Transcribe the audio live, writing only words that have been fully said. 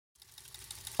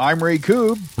I'm Ray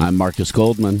Koob. I'm Marcus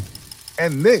Goldman.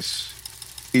 And this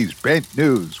is Bent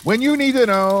News. When you need to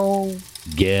know,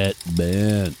 get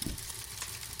bent.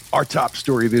 Our top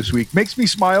story this week makes me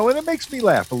smile and it makes me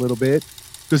laugh a little bit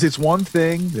because it's one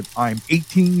thing that I'm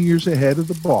 18 years ahead of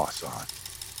the boss on.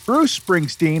 Bruce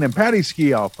Springsteen and Patty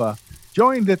Scialfa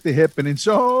joined at the hip and in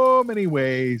so many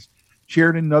ways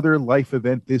shared another life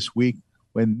event this week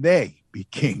when they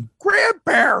became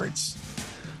grandparents.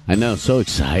 I know, so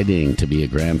exciting to be a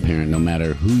grandparent. No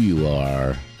matter who you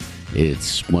are,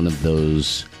 it's one of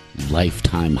those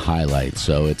lifetime highlights.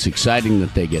 So it's exciting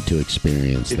that they get to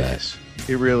experience that. It is.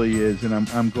 It really is. And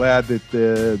I'm glad that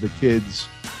the kids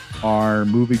are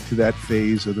moving to that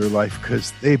phase of their life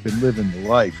because they've been living the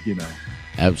life, you know.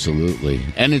 Absolutely.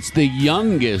 And it's the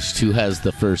youngest who has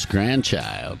the first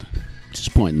grandchild.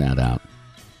 Just pointing that out.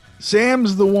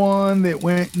 Sam's the one that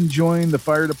went and joined the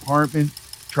fire department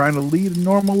trying to lead a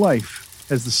normal life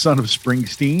as the son of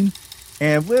Springsteen.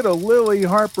 And little Lily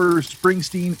Harper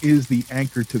Springsteen is the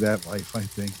anchor to that life, I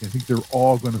think. I think they're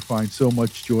all going to find so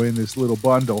much joy in this little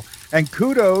bundle. And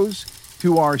kudos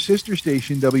to our sister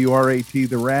station, WRAT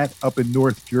The Rat, up in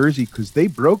North Jersey, because they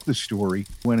broke the story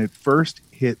when it first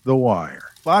hit the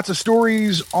wire. Lots of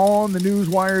stories on the news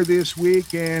wire this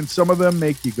week, and some of them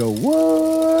make you go,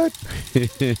 what?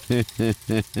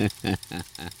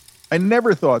 I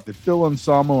never thought that Phil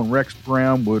Anselmo and Rex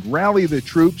Brown would rally the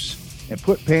troops and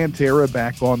put Pantera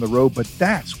back on the road, but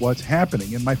that's what's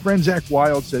happening. And my friend Zach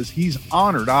Wilde says he's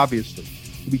honored, obviously,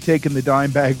 to be taking the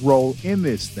dime bag role in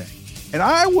this thing. And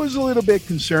I was a little bit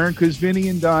concerned because Vinny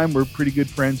and Dime were pretty good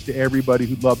friends to everybody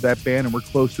who loved that band and were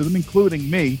close to them, including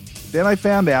me. Then I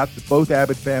found out that both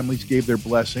Abbott families gave their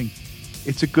blessing.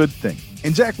 It's a good thing.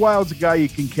 And Zach Wilde's a guy you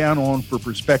can count on for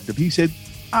perspective. He said,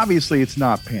 obviously it's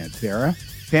not Pantera.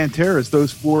 Pantera is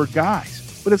those four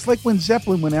guys. But it's like when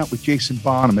Zeppelin went out with Jason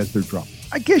Bonham as their drummer.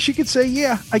 I guess you could say,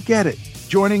 yeah, I get it.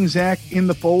 Joining Zach in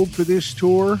the fold for this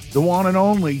tour, the one and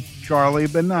only Charlie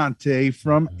Benante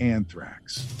from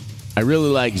Anthrax. I really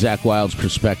like Zach Wilde's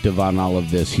perspective on all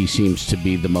of this. He seems to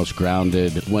be the most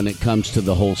grounded when it comes to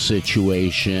the whole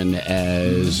situation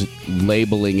as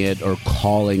labeling it or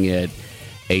calling it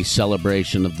a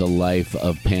celebration of the life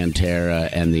of Pantera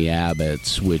and the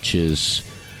Abbotts, which is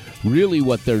really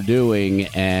what they're doing.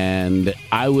 And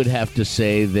I would have to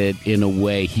say that in a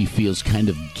way he feels kind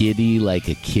of giddy like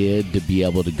a kid to be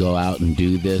able to go out and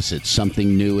do this. It's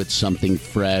something new, it's something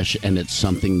fresh, and it's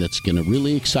something that's going to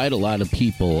really excite a lot of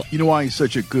people. You know why he's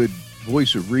such a good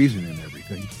voice of reason and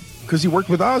everything? Because he worked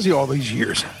with Ozzy all these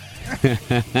years.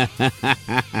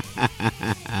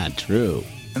 True.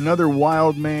 Another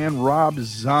wild man, Rob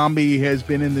Zombie, has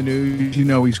been in the news. You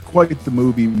know, he's quite the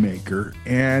movie maker,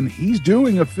 and he's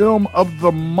doing a film of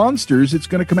the Munsters. It's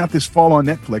going to come out this fall on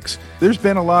Netflix. There's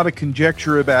been a lot of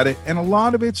conjecture about it, and a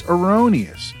lot of it's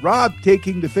erroneous. Rob,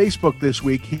 taking to Facebook this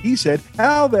week, he said,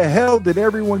 how the hell did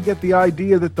everyone get the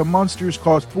idea that the Munsters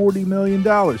cost $40 million?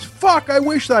 Fuck, I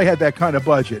wish I had that kind of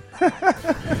budget.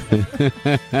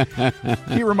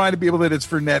 He reminded people that it's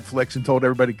for Netflix and told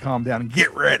everybody to calm down and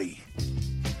get ready.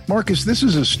 Marcus, this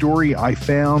is a story I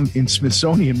found in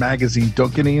Smithsonian Magazine.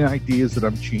 Don't get any ideas that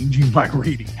I'm changing my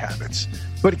reading habits.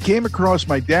 But it came across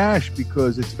my dash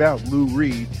because it's about Lou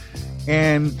Reed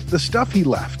and the stuff he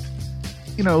left.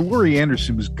 You know, Laurie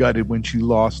Anderson was gutted when she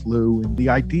lost Lou, and the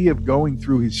idea of going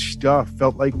through his stuff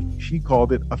felt like, she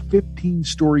called it, a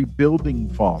 15-story building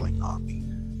falling on me.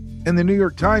 And the New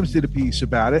York Times did a piece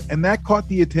about it, and that caught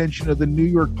the attention of the New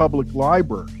York Public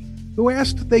Library, who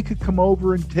asked if they could come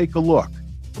over and take a look.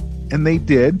 And they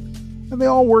did, and they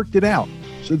all worked it out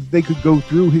so that they could go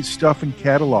through his stuff and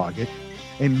catalog it.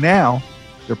 And now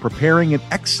they're preparing an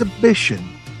exhibition.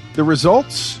 The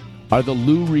results are the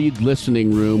Lou Reed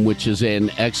Listening Room, which is an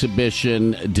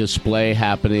exhibition display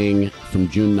happening from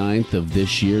June 9th of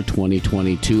this year,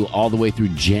 2022, all the way through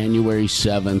January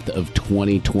 7th of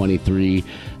 2023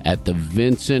 at the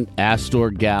Vincent Astor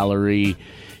Gallery.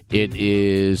 It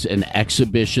is an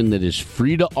exhibition that is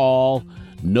free to all.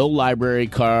 No library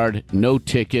card, no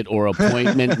ticket or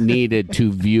appointment needed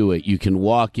to view it. You can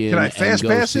walk in. Can I fast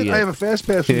pass it? I have a fast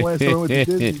pass from last time I went to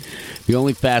Disney. The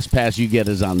only fast pass you get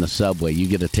is on the subway. You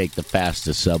get to take the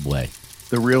fastest subway.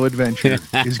 The real adventure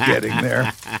is getting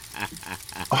there.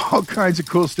 All kinds of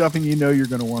cool stuff, and you know you're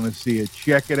going to want to see it.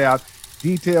 Check it out.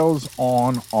 Details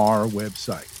on our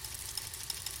website.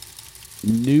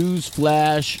 News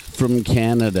flash from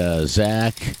Canada.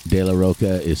 Zach De La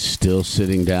Rocha is still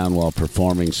sitting down while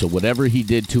performing, so whatever he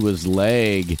did to his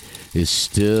leg is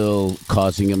still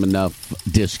causing him enough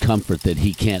discomfort that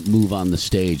he can't move on the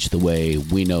stage the way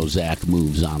we know Zach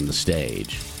moves on the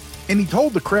stage. And he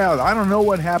told the crowd, I don't know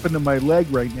what happened to my leg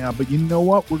right now, but you know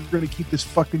what? We're going to keep this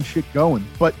fucking shit going.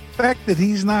 But the fact that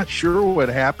he's not sure what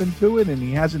happened to it and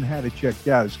he hasn't had it checked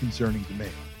out is concerning to me.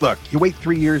 Look, you wait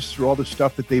 3 years through all the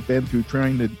stuff that they've been through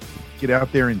trying to get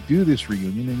out there and do this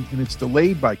reunion, and it's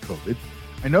delayed by COVID.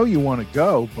 I know you want to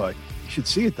go, but you should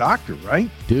see a doctor, right?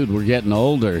 Dude, we're getting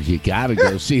older. You got to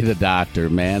go see the doctor,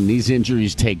 man. These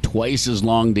injuries take twice as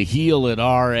long to heal at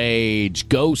our age.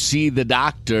 Go see the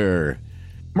doctor.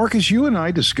 Marcus, you and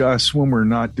I discuss when we're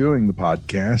not doing the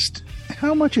podcast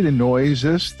how much it annoys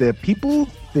us that people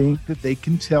think that they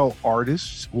can tell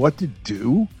artists what to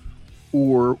do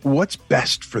or what's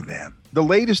best for them. The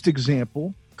latest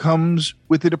example comes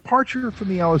with the departure from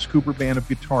the Alice Cooper band of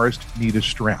guitarist Nita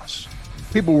Strauss.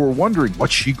 People were wondering,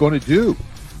 what's she going to do?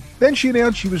 Then she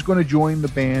announced she was going to join the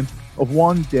band of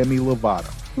one Demi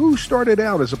Lovato, who started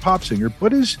out as a pop singer,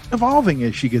 but is evolving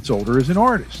as she gets older as an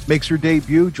artist. Makes her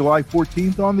debut July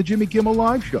 14th on the Jimmy Kimmel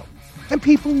Live show. And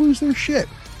people lose their shit.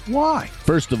 Why?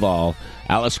 First of all,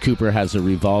 Alice Cooper has a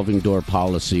revolving door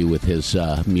policy with his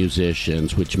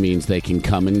musicians, which means they can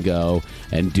come and go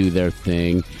and do their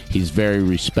thing. He's very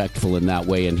respectful in that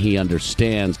way, and he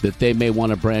understands that they may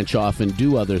want to branch off and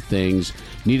do other things.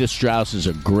 Nita Strauss is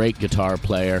a great guitar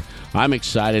player. I'm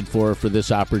excited for her for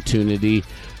this opportunity.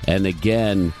 And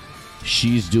again,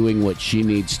 she's doing what she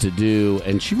needs to do.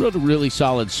 And she wrote a really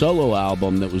solid solo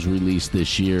album that was released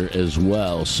this year as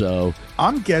well. So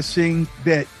I'm guessing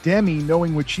that Demi,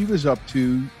 knowing what she was up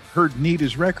to, heard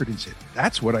Nita's record and said,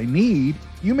 that's what I need.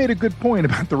 You made a good point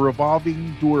about the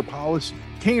revolving door policy.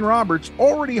 Kane Roberts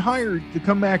already hired to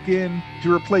come back in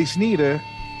to replace Nita,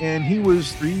 and he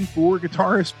was 3-4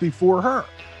 guitarists before her.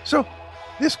 So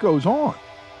this goes on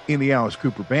in the Alice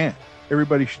Cooper band.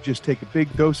 Everybody should just take a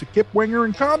big dose of Kip Winger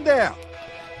and calm down.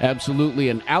 Absolutely.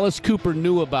 And Alice Cooper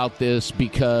knew about this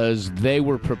because they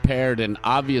were prepared. And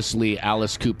obviously,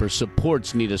 Alice Cooper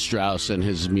supports Nita Strauss and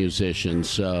his musicians.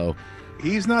 So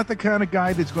he's not the kind of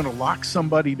guy that's going to lock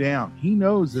somebody down. He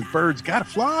knows that birds got to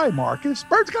fly, Marcus.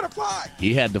 Birds got to fly.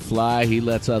 He had to fly. He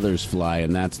lets others fly.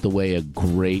 And that's the way a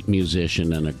great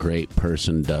musician and a great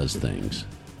person does things.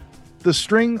 The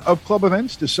string of club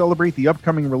events to celebrate the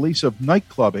upcoming release of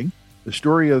Nightclubbing, the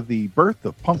story of the birth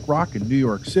of punk rock in New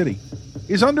York City,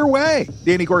 is underway.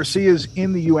 Danny Garcia is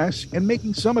in the U.S. and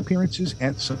making some appearances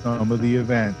at some of the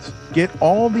events. Get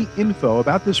all the info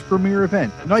about this premiere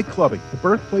event, Nightclubbing, the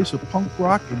birthplace of punk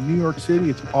rock in New York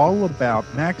City. It's all about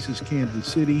Max's Kansas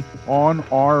City on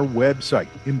our website,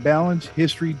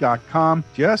 imbalancedhistory.com.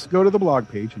 Just go to the blog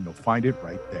page and you'll find it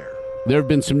right there. There have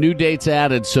been some new dates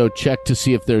added, so check to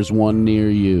see if there's one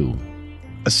near you.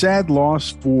 A sad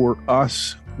loss for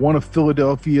us. One of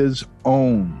Philadelphia's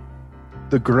own,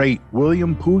 the great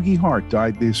William Poogie Hart,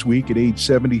 died this week at age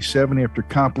 77 after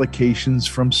complications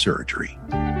from surgery.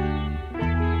 I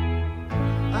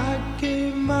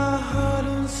gave my heart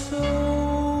and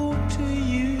soul to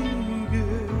you,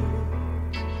 girl.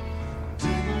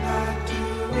 Didn't I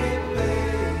do it,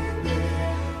 baby?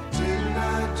 Didn't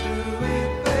I do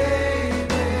it, baby?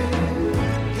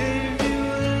 Gave you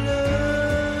a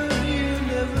love you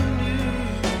never knew.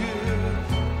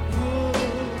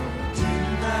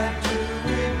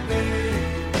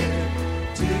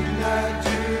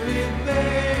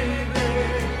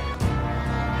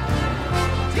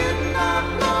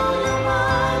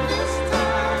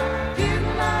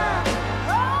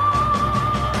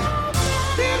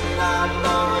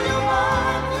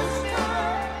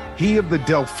 He of the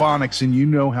Delphonics, and you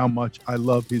know how much I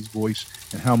love his voice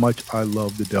and how much I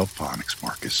love the Delphonics,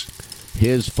 Marcus.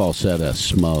 His falsetto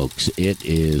smokes. It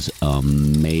is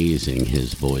amazing,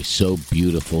 his voice. So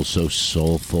beautiful, so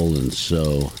soulful, and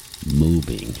so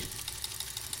moving.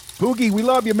 Poogie, we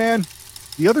love you, man.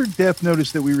 The other death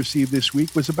notice that we received this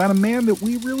week was about a man that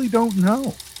we really don't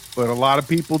know, but a lot of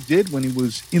people did when he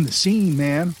was in the scene,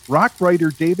 man. Rock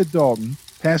writer David Dalton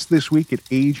passed this week at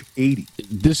age 80.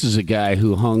 This is a guy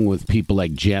who hung with people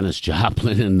like Janis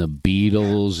Joplin and the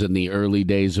Beatles in the early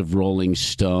days of Rolling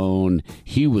Stone.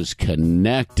 He was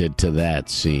connected to that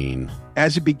scene.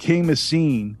 As it became a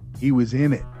scene, he was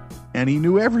in it, and he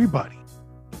knew everybody.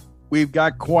 We've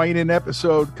got quite an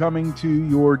episode coming to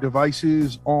your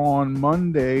devices on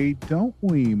Monday, don't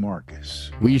we, Marcus?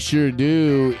 We sure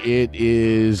do. It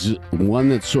is one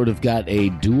that's sort of got a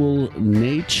dual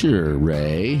nature,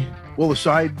 Ray. Well,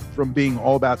 aside from being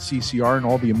all about CCR and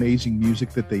all the amazing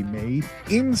music that they made,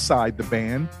 inside the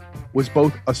band was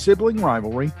both a sibling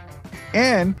rivalry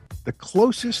and the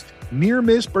closest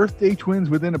near-miss birthday twins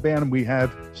within a band we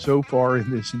have so far in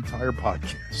this entire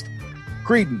podcast.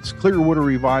 Creedence Clearwater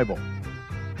Revival,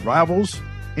 rivals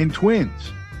and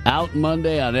twins. Out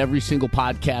Monday on every single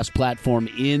podcast platform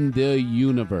in the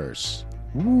universe.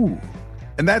 Ooh.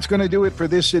 And that's going to do it for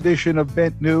this edition of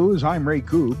Bent News. I'm Ray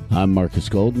Koob. I'm Marcus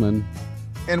Goldman.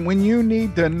 And when you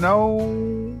need to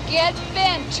know... Get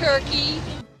bent, turkey.